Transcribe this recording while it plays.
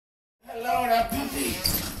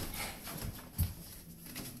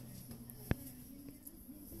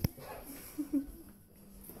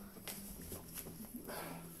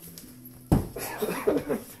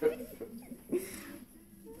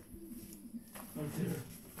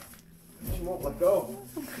won't let go.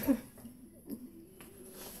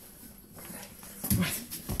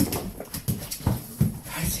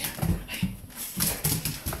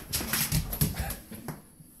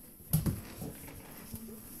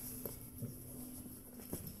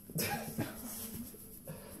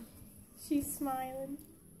 She's smiling.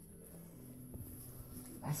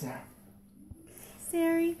 Hi, Sarah.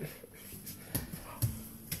 Sari.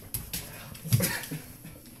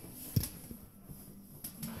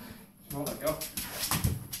 Won't let go.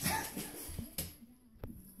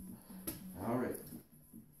 All right.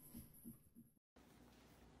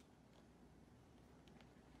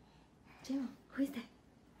 Jim, who is that?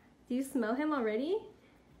 Do you smell him already?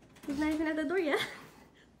 He's not even at the door yet.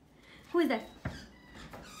 Who is that?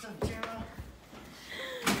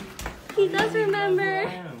 He does remember.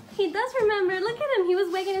 He does remember. Look at him. He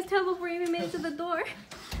was wagging his tail before he even made it to the door.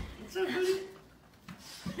 It's so funny.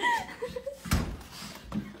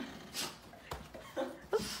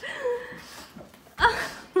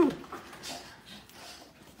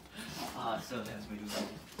 So that's what you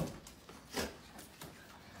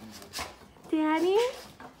Daddy?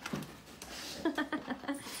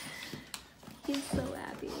 He's so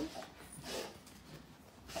happy.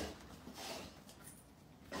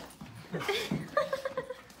 Like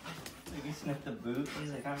he sniffed the boot.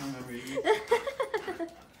 He's like, I remember you.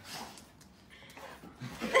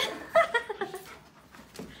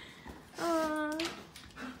 Aww.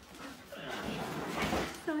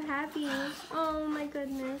 So happy. Oh my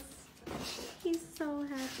goodness. He's so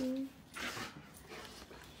happy.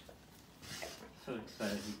 So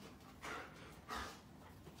excited.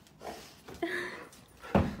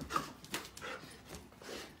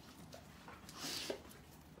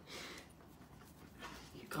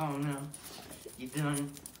 You calm now? You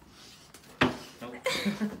done? Nope.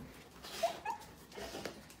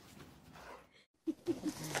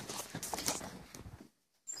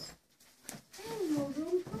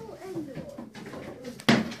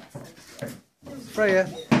 Freya.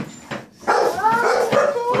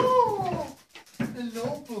 Oh!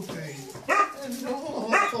 Hello, Poopy. Hello.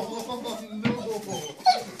 No. No.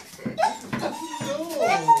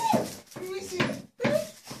 Let me see.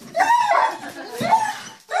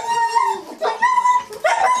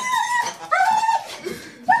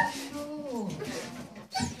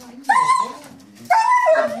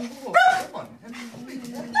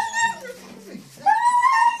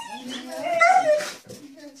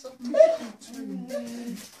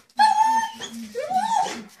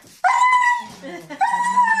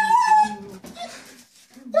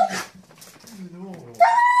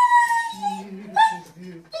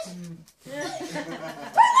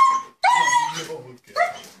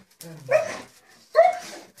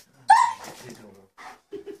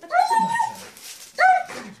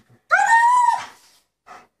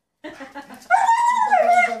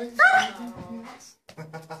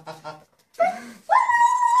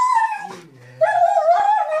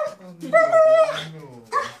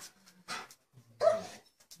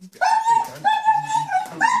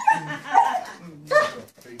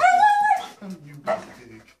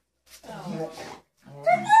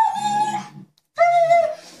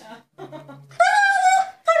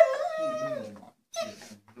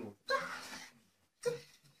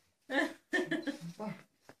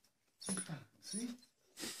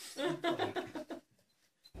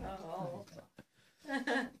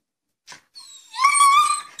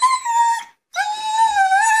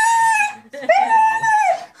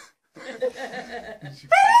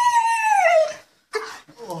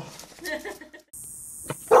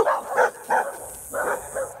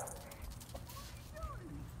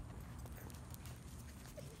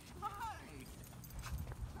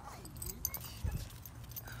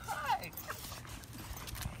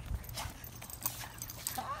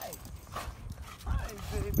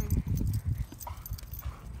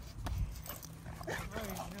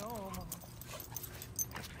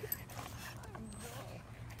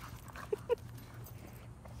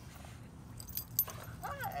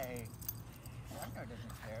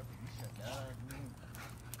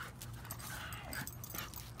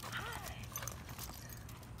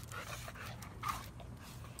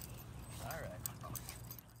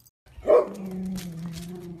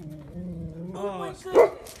 Oh my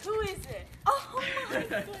goodness. Who is it? Oh my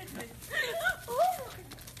goodness. Oh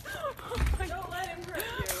my. Don't let him hurt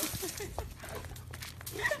you.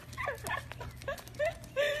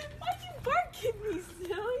 Why'd you bark at me,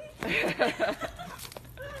 silly?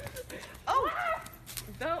 Oh!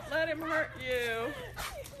 Don't let him hurt you.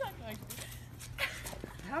 He's not going to.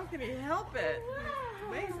 How can he help it? He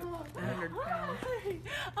weighs 100 pounds.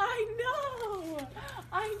 I know.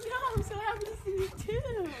 I'm so happy to see you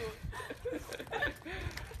too.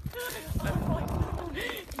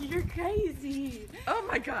 You're crazy. Oh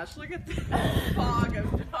my gosh, look at this fog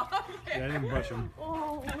of dog hair. Yeah, I didn't brush him.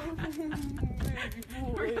 Oh,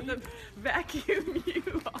 we're gonna vacuum you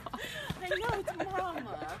off. I know, it's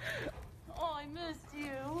Mama. Oh, I missed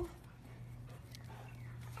you.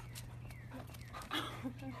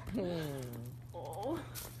 Oh,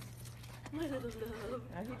 my little love.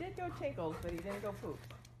 Now, he did go tinkles, but he didn't go poop.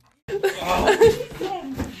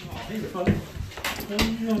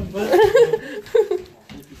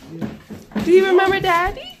 Do you remember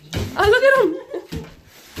Daddy? Oh, look at him.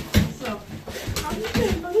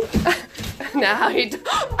 Now he do.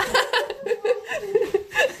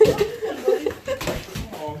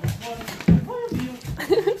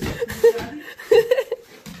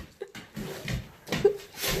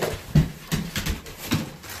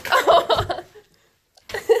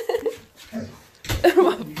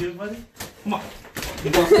 You good, buddy? Come on.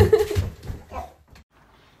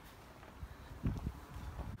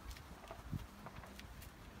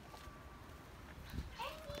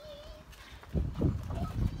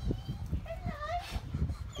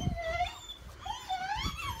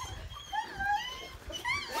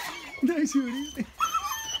 Nice, Rudy.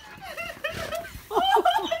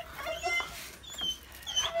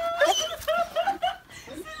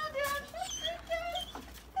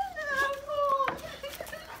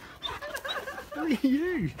 Look at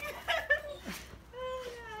you.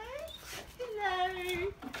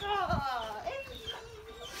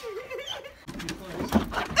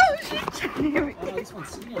 Oh, this one's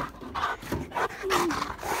singing.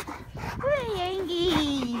 Hey,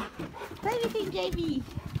 Angie. What do you think, JB?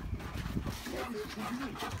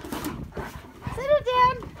 Settle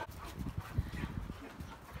down.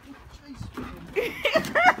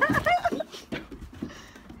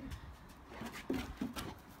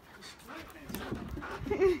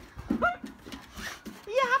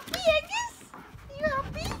 You happy, Angus? You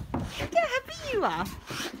happy? Look how happy you are.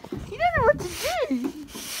 You don't know what to do.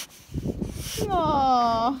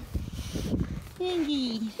 Aww.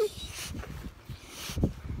 Angie.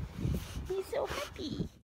 He's so happy.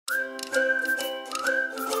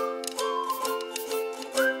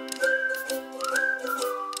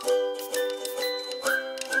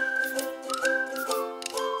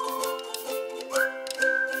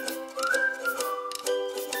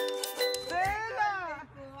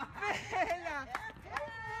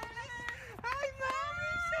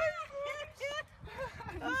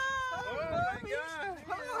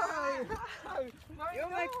 You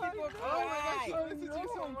make people cry. You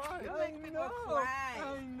make people cry. I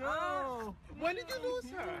know. When did you lose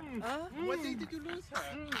her? Huh? What day did you lose her?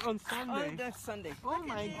 On Sunday. Oh, that's Sunday. Oh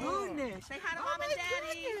my goodness. Say hi to Oh Mom my and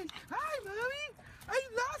Daddy. goodness. Hi, Mommy. I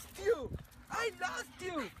lost you. I lost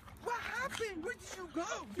you. What happened? Where did you go?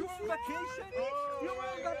 You were on vacation? You were on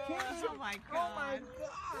vacation? Oh my Oh my God.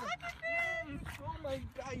 God. Oh my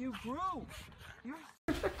God, you grew. You're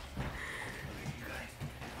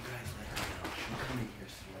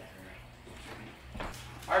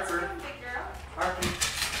Harper. Harper.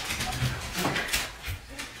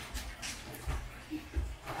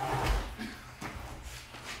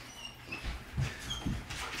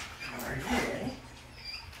 How are you, eh?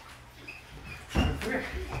 Harper.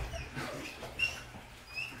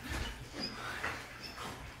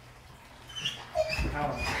 How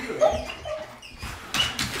are you, eh?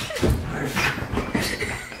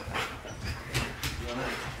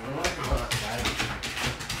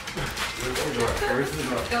 Where's the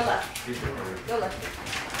door? Go left. Go left.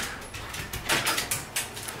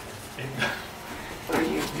 What are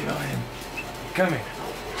you doing? Come here.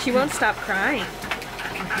 She won't stop crying.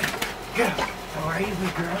 Get up. How are you,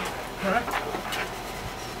 big girl? Huh?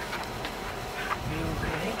 You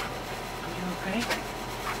okay? You okay?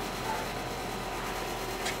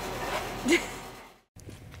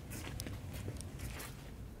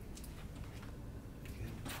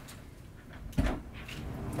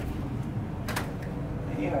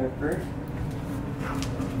 Hey, Harper.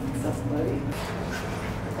 What's up, buddy?